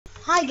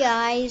Hi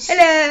guys.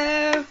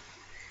 Hello.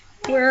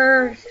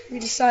 We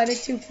decided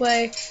to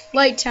play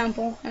Light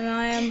Temple, and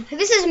I am.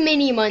 This is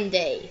Mini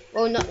Monday.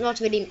 Well, not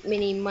really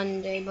Mini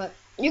Monday, but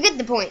you get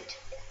the point.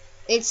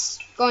 It's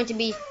going to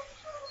be.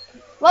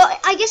 Well,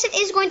 I guess it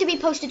is going to be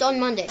posted on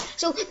Monday.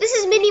 So this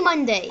is Mini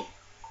Monday.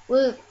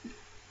 We'll,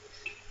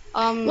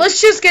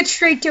 Let's just get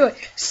straight to it.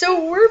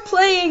 So we're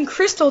playing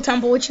Crystal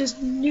Temple, which is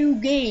new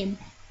game,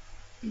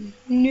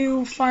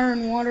 new Fire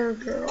and Water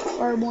Girl,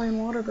 Fireboy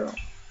and Water Girl.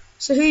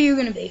 So who are you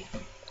gonna be?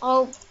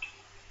 I'll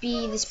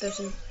be this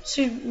person.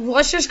 So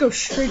let's just go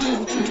straight to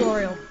the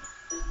tutorial.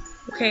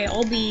 Okay,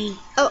 I'll be.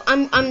 Oh,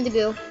 I'm the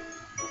girl.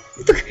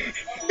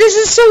 This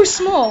is so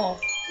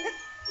small.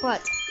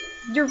 What?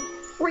 Your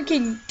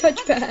freaking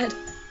touchpad.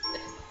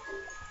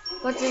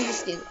 What does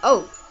this do?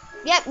 Oh,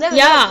 yep. There we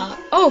Yeah.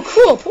 Oh,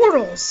 cool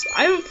portals.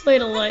 I haven't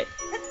played a light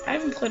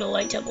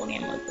temple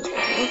game like this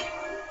before.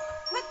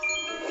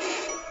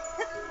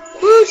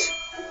 Whoosh.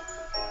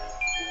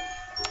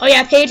 Oh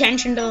yeah, pay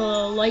attention to the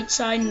light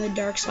side and the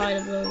dark side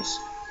of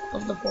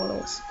the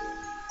portals.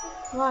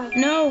 Why?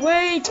 No,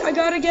 wait, I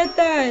gotta get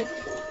that.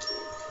 The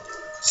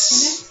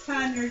next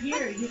time you're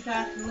here, you have to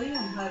ask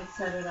Liam how to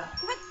set it up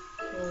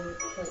so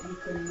that you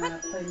can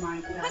play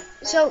Minecraft.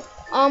 So,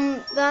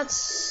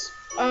 that's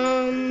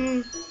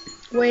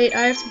Wait, I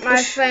have to push.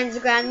 my friend's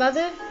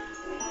grandmother.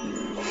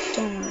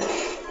 Don't worry.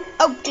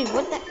 Oh, dude,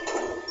 what the?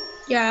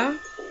 Yeah,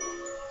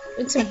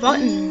 it's a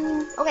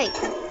button. Okay.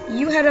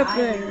 You head up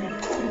there.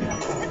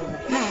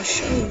 No, I'll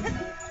show you.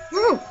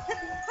 No.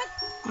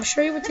 I'll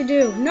show you what to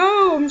do.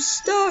 No, I'm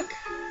stuck.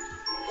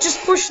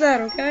 Just push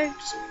that, okay?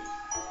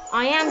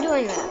 I am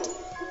doing that.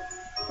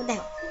 What the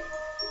hell?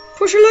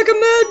 Push it like a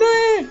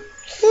madman.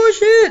 Push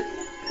it.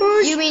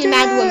 Push You mean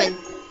that. mad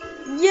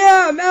woman?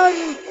 Yeah,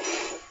 mad.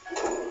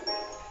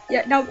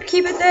 Yeah, now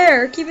keep it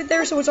there. Keep it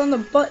there so it's on the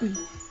button.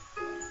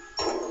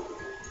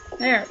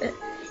 There.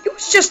 It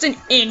was just an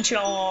inch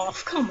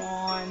off. Come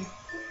on.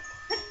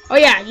 Oh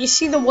yeah, you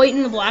see the white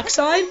and the black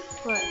side?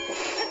 What?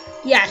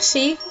 Yeah,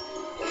 see?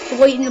 The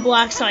white and the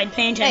black side.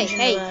 Pay attention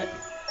Hey. to that.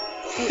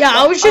 Yeah,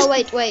 I was just. Oh,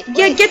 wait.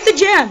 Yeah, get the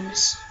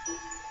gems.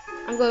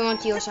 I'm going on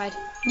to your side.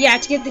 Yeah,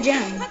 to get the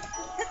gem.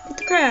 What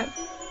the crap?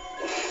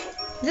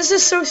 This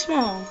is so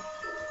small.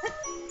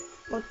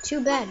 Well,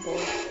 too bad,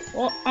 boy.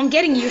 Well, I'm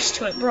getting used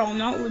to it, bro. I'm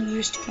not really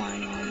used to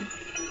playing on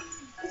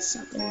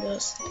something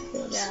this.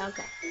 Yeah,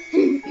 okay.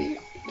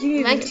 Give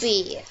me Meant this. to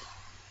be.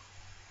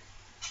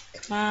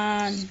 Come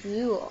on.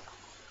 Ooh.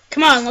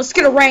 Come on, let's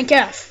get a rank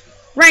F.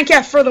 Rank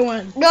F for the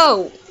win.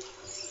 No.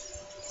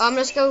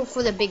 Let's go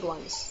for the big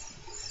ones.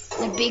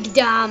 The big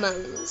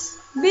diamonds.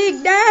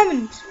 Big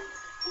diamonds.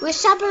 We're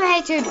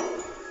separated.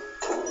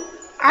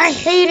 I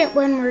hate it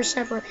when we're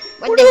separate.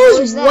 What the do hell those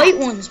is that? white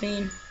ones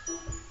mean?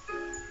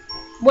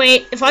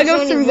 Wait, if I There's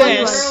go only through one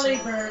this. Early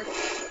bird.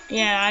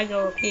 Yeah, I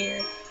go up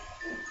here.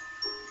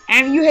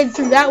 And you head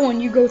through that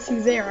one, you go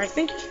through there. I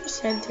think you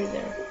just head through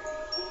there.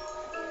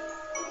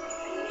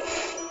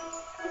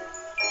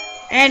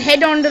 And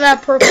head on to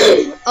that purple.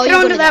 Oh, head you're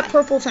on to gonna that die.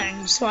 purple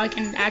thing so I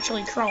can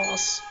actually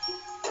cross.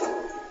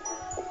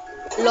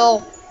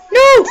 Lol.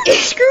 No!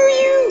 Screw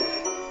you!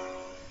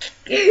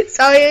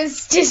 Sorry,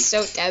 it's just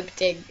so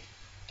tempting.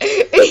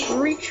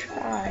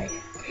 Retry.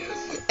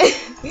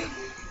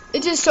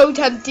 It's just so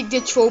tempting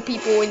to troll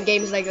people in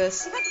games like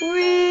this.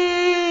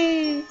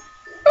 Whee!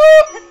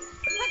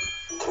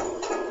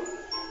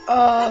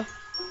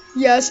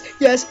 Yes.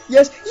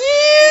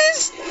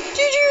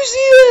 Did you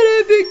see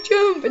that epic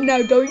jump? And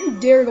now don't you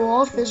dare go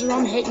off this or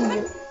I'm hitting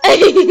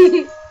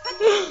you.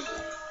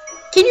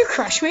 Can you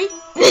crush me?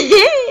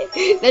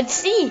 Let's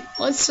see.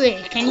 Let's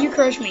see. Can you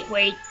crush me?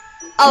 Wait.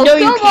 Oh, No,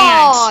 come you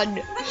can't. on.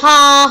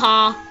 Ha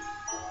ha.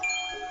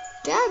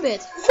 Damn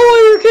it.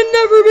 Fire can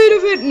never be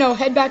defeated. No,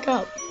 head back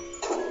up.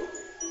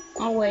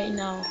 Oh wait,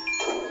 no.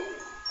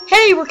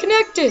 Hey, we're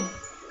connected.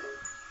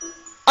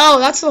 Oh,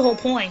 that's the whole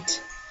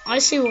point. I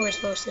see what we're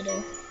supposed to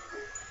do.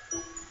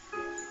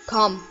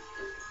 Come.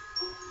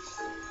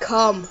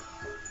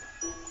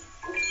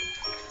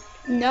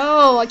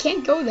 No, I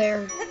can't go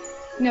there.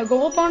 Now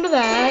go up onto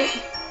that.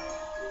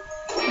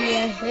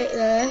 Yeah, hit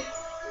that.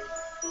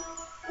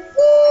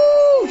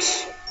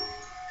 Whoosh!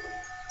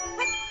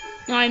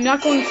 No, I'm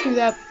not going through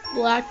that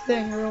black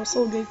thing or else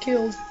I'll get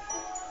killed.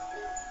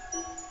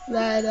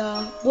 That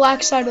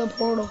black side of the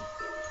portal.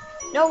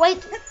 No,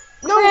 wait.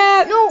 No,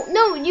 Crap.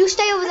 no, you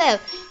stay over there.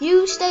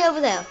 You stay over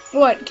there.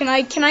 What? Can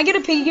I get a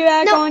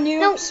piggyback No, on you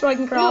no, so I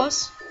can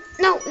cross?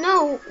 No,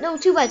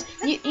 too bad.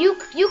 You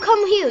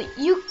come here.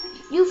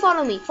 You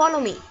follow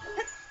me.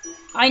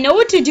 I know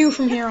what to do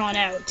from here on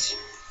out.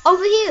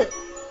 Over here.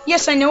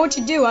 Yes, I know what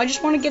to do. I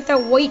just want to get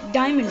that white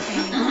diamond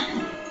thing.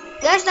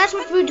 That's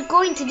what we're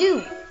going to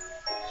do.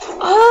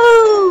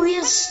 Oh,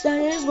 yes, that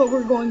is what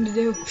we're going to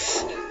do.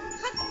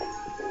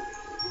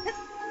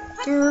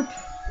 Derp.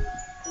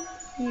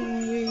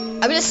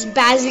 I'm just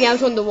spazzing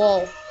out on the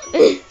wall.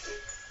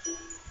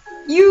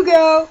 You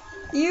go.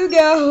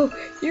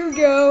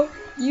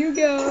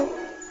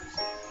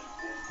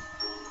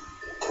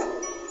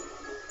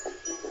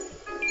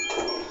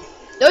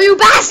 No, you You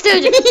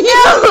bastard!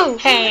 No!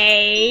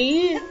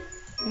 Hey,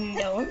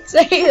 don't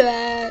say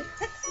that.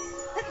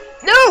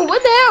 No,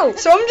 what the hell?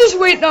 So I'm just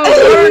waiting on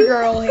Water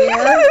Girl here.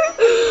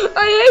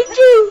 I hate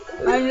you.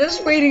 I'm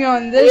just waiting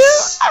on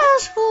this. You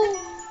asshole.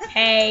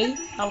 Hey,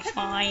 oh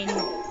fine.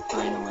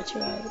 I'll let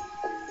you out.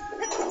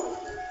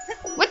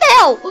 What the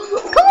hell?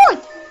 Come on.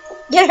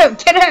 Get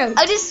out, get out.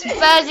 I'm just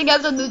spazzing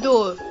out on the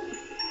door.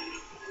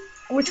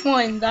 Which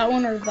one? That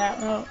one or that?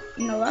 No,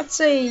 no,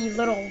 that's a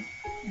little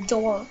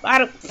door. I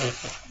don't.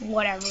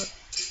 Whatever.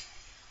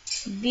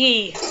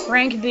 B.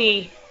 Rank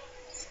B.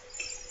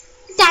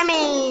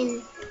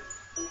 Diamond.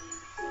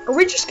 Are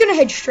we just gonna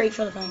head straight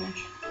for the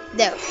finish?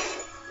 No.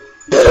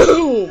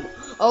 Boom.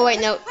 Oh wait,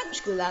 no.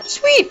 Screw that.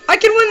 Sweet! I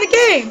can win the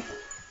game!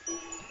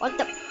 What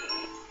the?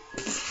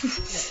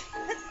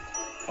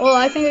 Well,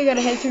 I think I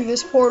gotta head through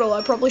this portal.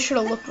 I probably should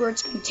have looked where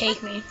it's gonna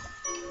take me.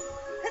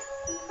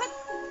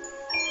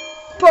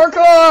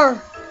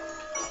 Parkour!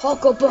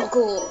 Hoko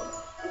Boko.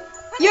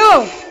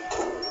 Yo!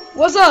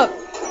 What's up?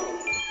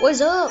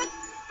 What's up?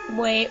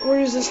 Wait, where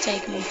does this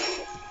take me?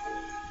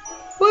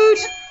 Woot!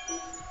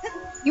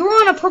 You were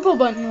on a purple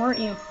button, weren't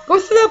you? Go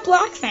through that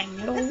black thing.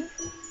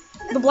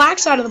 The black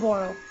side of the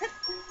portal.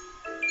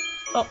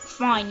 Oh,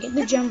 fine. Get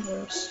the gem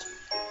first.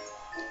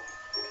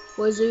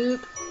 What's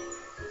up?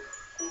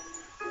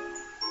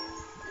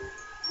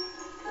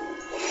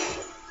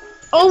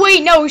 Oh,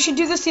 wait, no. We should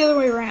do this the other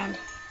way around.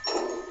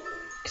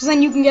 Because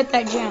then you can get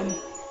that gem.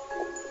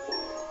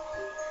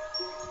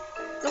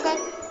 Okay.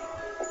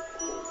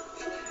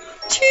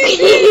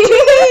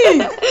 TP!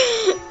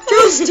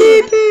 Just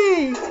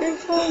TP!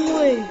 If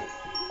only.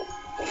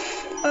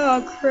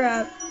 Oh,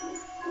 crap.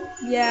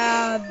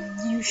 Yeah,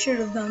 you should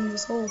have done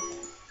this whole...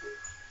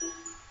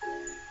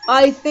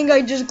 I think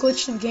I just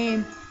glitched the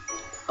game.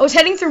 I was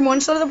heading through one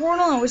side of the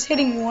portal, and I was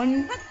hitting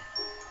one,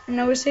 and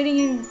I was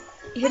hitting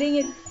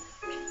it,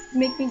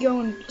 make me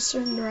go in a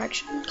certain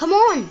direction. Come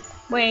on.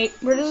 Wait,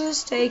 where does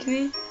this take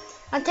me?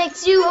 That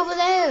takes you over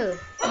there.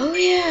 Oh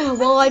yeah,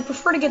 well I'd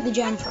prefer to get the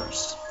gem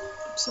first.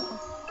 So.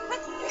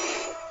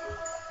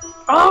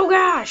 Oh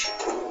gosh!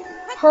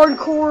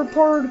 Hardcore,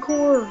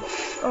 hardcore.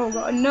 Oh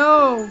god,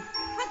 no!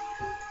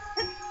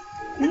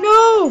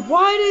 No!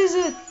 Why does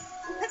it?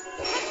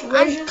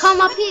 And come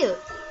up here.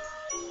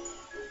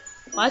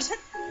 What?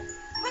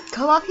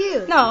 Come up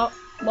here. No.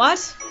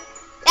 What?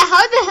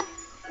 How the?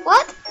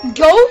 What?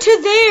 Go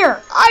to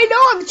there! I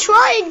know. I'm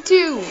trying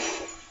to.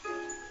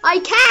 I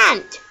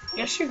can't.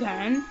 Yes, you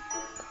can.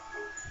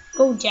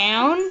 Go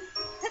down.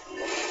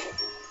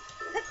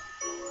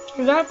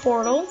 Through that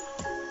portal.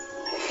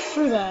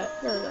 Through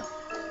that. There we go.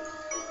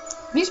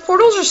 These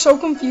portals are so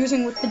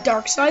confusing with the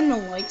dark side and the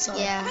light side.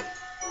 Yeah.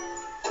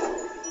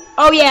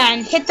 Oh yeah,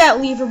 and hit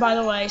that lever by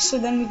the way, so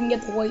then we can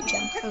get the white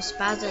gem. I'm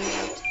spazzing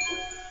out.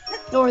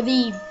 Or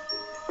the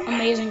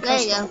amazing There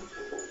crystal. you go.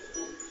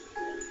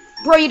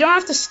 Bro, you don't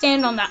have to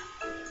stand on that.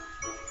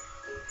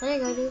 There you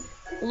go, dude.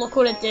 Look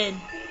what it did.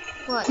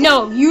 What?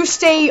 No, you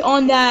stay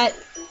on that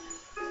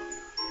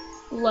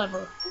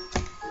lever.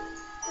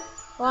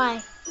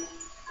 Why?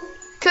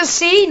 Cause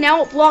see,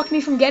 now it blocked me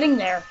from getting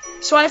there.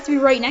 So I have to be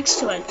right next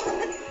to it.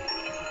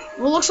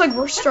 Well, looks like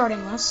we're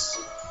starting this.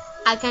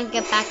 I can't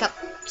get back up.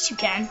 Yes, you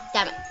can.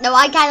 Damn it. No,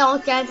 I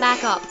cannot get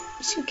back up.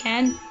 Yes, you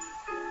can.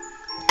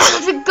 I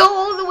have to go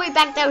all the way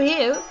back down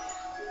here.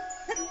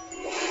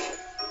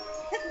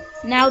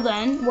 Now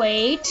then,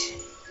 wait.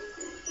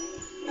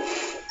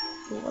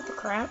 What the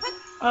crap?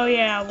 Oh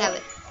yeah. Damn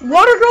it.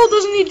 Water Girl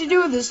doesn't need to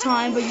do it this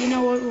time, but you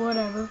know what?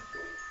 Whatever.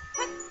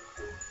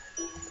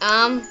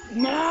 No.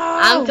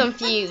 I'm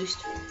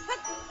confused.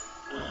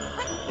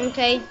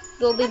 Okay,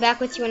 we'll be back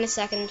with you in a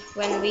second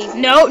when we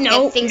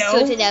get things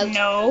sorted out.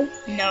 No.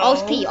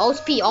 Alt P.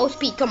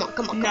 Come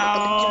on.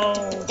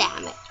 No.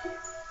 Damn it.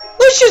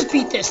 Let's just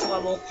beat this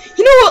level.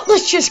 You know what?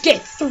 Let's just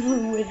get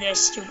through with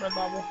this stupid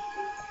level.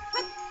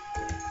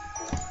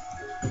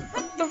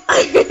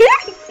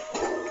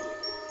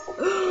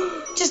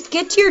 Just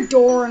get to your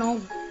door and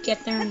I'll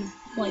get there in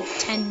like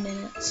 10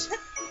 minutes.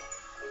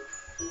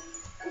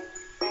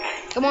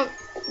 Come on.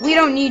 We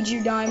don't need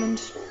you,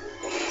 Diamond.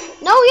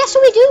 No, yes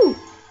we do.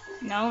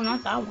 No,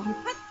 not that one.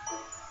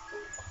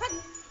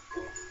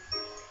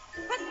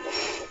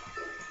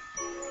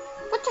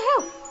 What the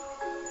hell?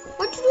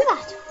 Why'd you do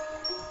that?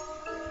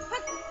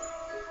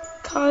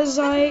 Cause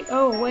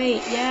oh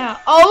wait, yeah.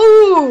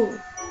 Oh!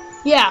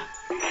 Yeah.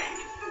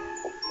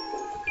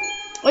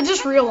 I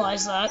just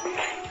realized that.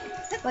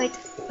 Wait,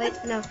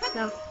 no.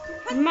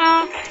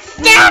 Ma.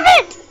 Damn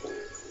it!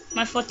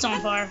 My foot's on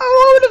fire.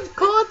 I would have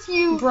caught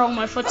you. Bro,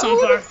 my foot's I on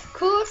would fire. have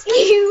caught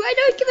you. I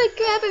don't give a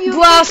crap if your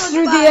Blast foot's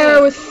through on the fire.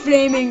 air with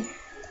flaming.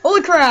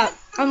 Holy crap!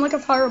 I'm like a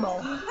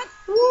fireball.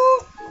 Woo.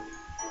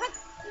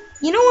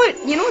 You know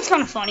what? You know what's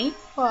kind of funny?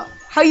 What?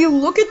 How you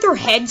look at their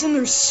heads and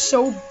they're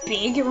so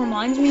big. It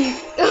reminds me of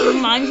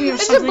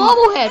It's something. a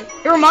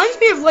bobblehead. It reminds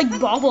me of like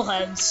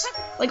bobbleheads.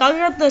 Like I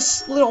got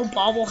this little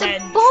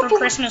bobblehead for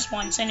Christmas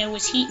once, and it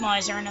was Heat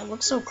Miser, and it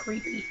looked so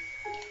creepy.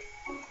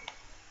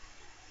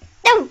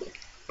 No.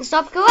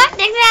 Stop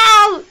collecting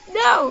now.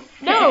 No.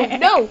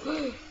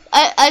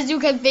 as you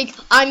can think,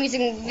 I'm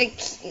using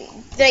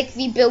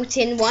the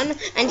built-in one,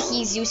 and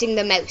he's using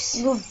the mouse.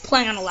 We're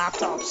playing on a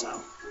laptop,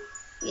 so.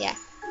 Yeah.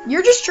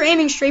 You're just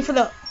aiming straight for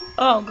the.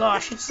 Oh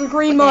gosh, it's the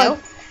green mud. hell?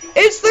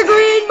 It's the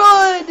green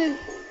mud.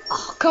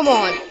 Oh, come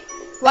on.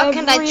 What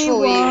can I throw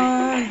you?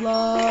 Everyone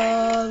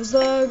loves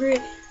the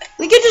green.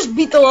 We could just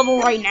beat the level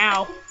right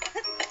now.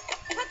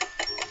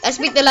 Let's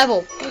beat the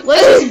level.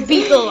 Let's just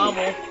beat the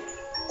level.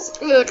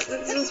 Let's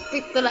just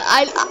beat the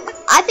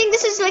I think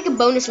this is like a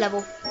bonus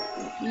level.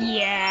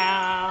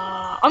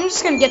 Yeah. I'm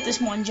just gonna get this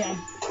one gem.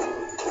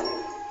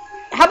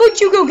 How about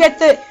you go get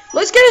the.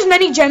 Let's get as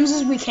many gems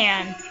as we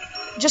can.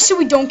 Just so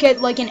we don't get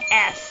like an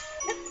F.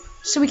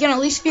 So we can at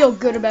least feel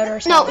good about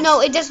ourselves.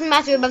 No, it doesn't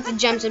matter about the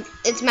gems.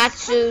 It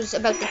matters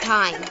about the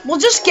time. We'll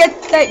just get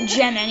that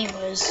gem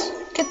anyways.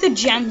 Get the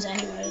gems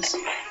anyways.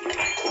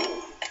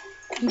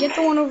 And get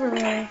the one over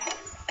there.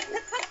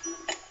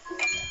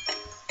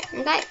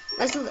 Okay,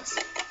 let's do this.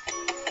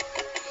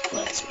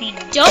 Let's be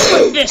done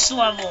with this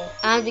level.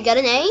 And we got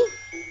an A?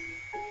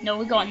 No,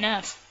 we got an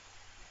F.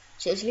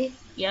 Seriously?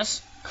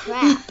 Yes.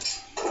 Crap.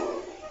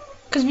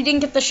 Because we didn't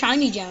get the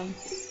shiny gem.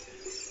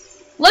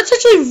 Let's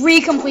actually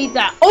recomplete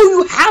that. Oh,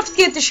 you have to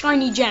get the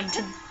shiny gem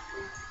to.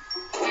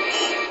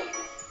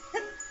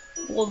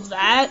 Well,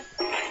 that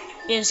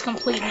is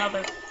complete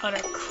another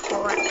utter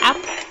crap.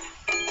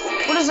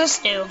 What does this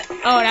do?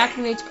 Oh, it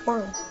activates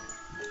portals.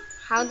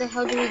 How the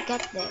hell do we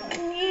get there?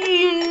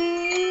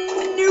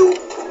 No.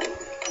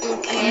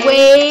 Okay.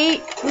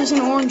 Wait, there's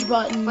an orange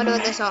button. What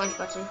about this orange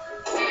button?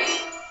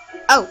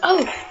 Oh.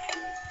 Oh.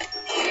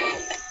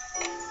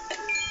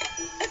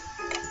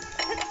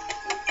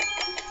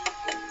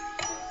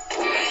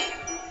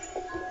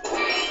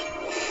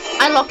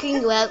 I'm locking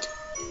you out.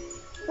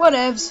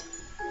 Whatevs.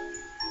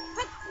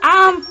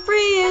 I'm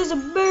free as a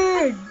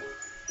bird.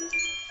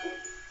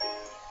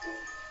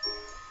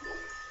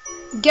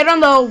 Get on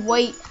the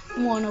white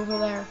one over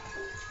there.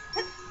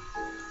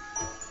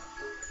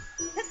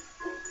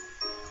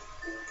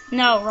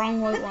 No,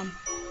 wrong white one.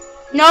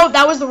 No,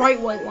 that was the right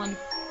white one.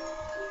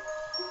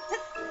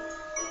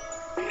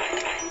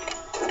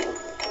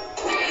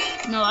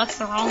 No, that's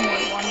the wrong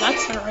white one.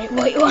 That's the right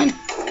white one.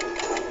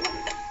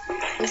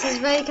 This is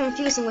very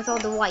confusing with all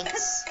the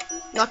whites.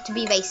 Not to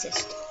be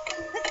racist.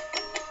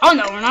 Oh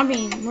no, we're not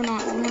doing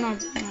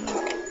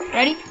that.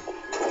 Ready?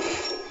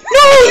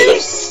 No!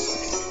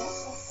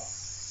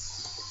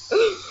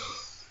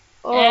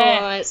 Oh,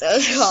 I'm so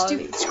sorry.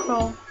 Stupid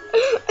scroll.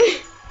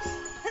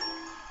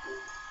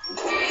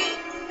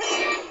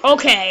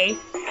 Okay,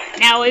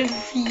 now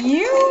if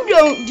you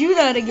don't do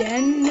that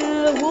again,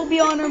 we'll be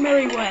on our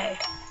merry way.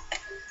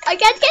 I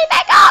can't get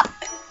back up!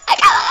 I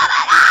can't go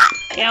back up!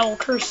 Yeah, we'll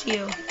curse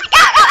you. I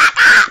can't go back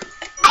up!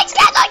 I can't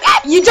go back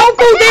up! You don't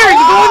go there, you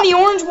go on the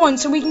orange one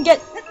so we can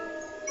get...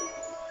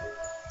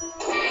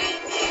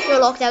 You're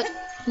locked out.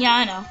 Yeah,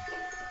 I know.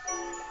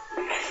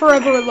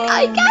 Forever alone.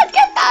 I can't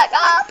get back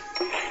up!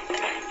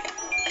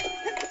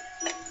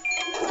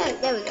 Oh,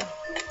 there we go.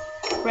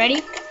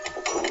 Ready?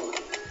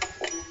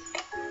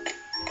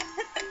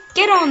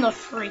 Get on the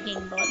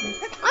freaking button.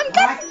 I'm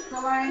getting... What's the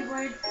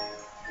language?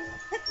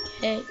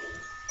 Okay.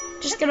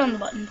 Just get on the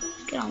button.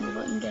 Get on the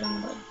button. Get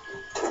on the button.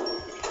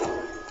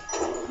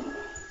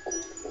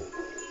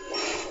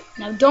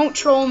 Now don't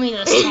troll me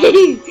this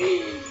time.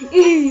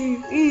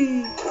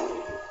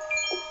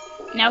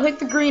 Now hit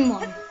the green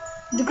one.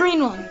 The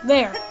green one.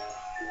 There.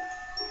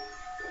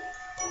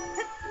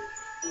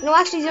 No,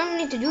 actually, you don't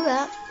need to do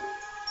that.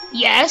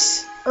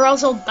 Yes, or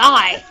else I'll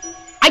die.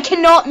 I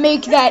cannot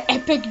make that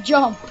epic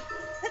jump.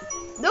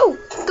 No,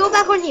 go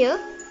back on here.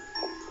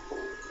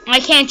 I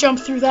can't jump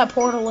through that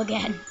portal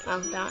again.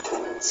 I'm done.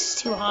 It's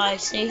too high,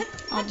 see?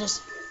 I'll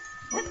just...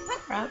 Oh,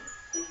 crap.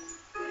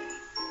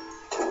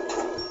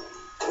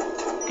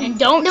 And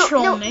don't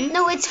troll me.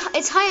 No, it's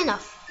high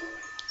enough.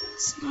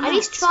 It's not. At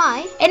least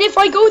try. And if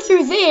I go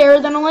through there,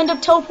 then I'll end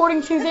up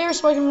teleporting through there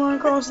so I can run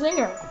across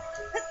there.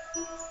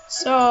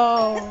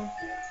 So...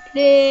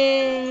 Please...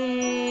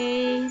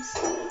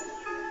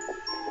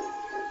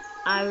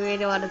 I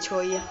really want to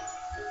troll you.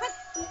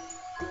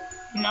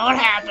 Not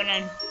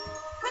happening.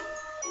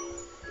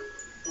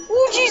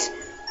 Ooh, jeez.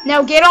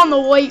 Now get on the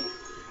white.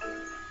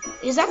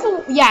 Is that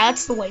the? Yeah,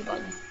 that's the white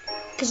button.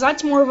 Cause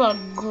that's more of a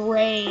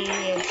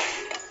grayish.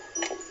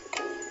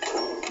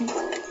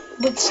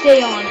 But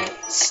stay on it.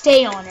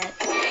 Stay on it.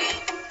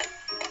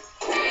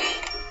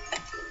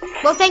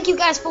 Well, thank you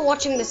guys for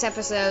watching this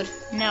episode.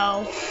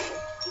 No.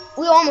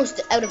 We're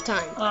almost out of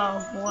time.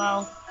 Oh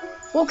well.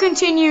 We'll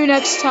continue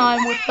next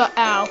time with the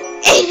owl.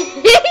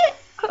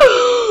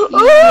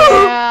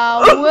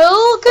 Yeah,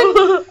 we'll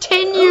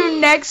continue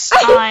next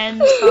time.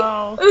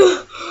 So.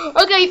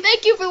 Okay,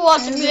 thank you for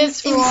watching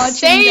this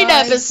insane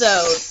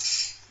episode.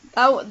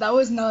 That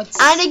was nuts.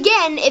 And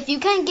again, if you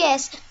can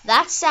guess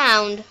that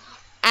sound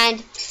and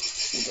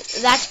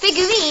that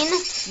figurine,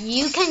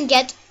 you can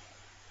get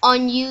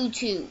on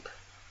YouTube.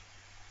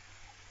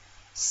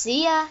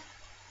 See ya.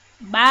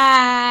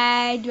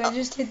 Bye. Do I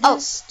just hit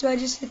this? Do I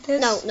just hit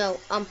this? No.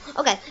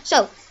 Okay.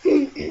 So,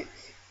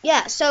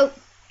 yeah. So,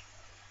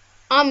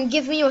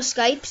 Give me your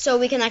Skype so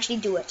we can actually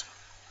do it.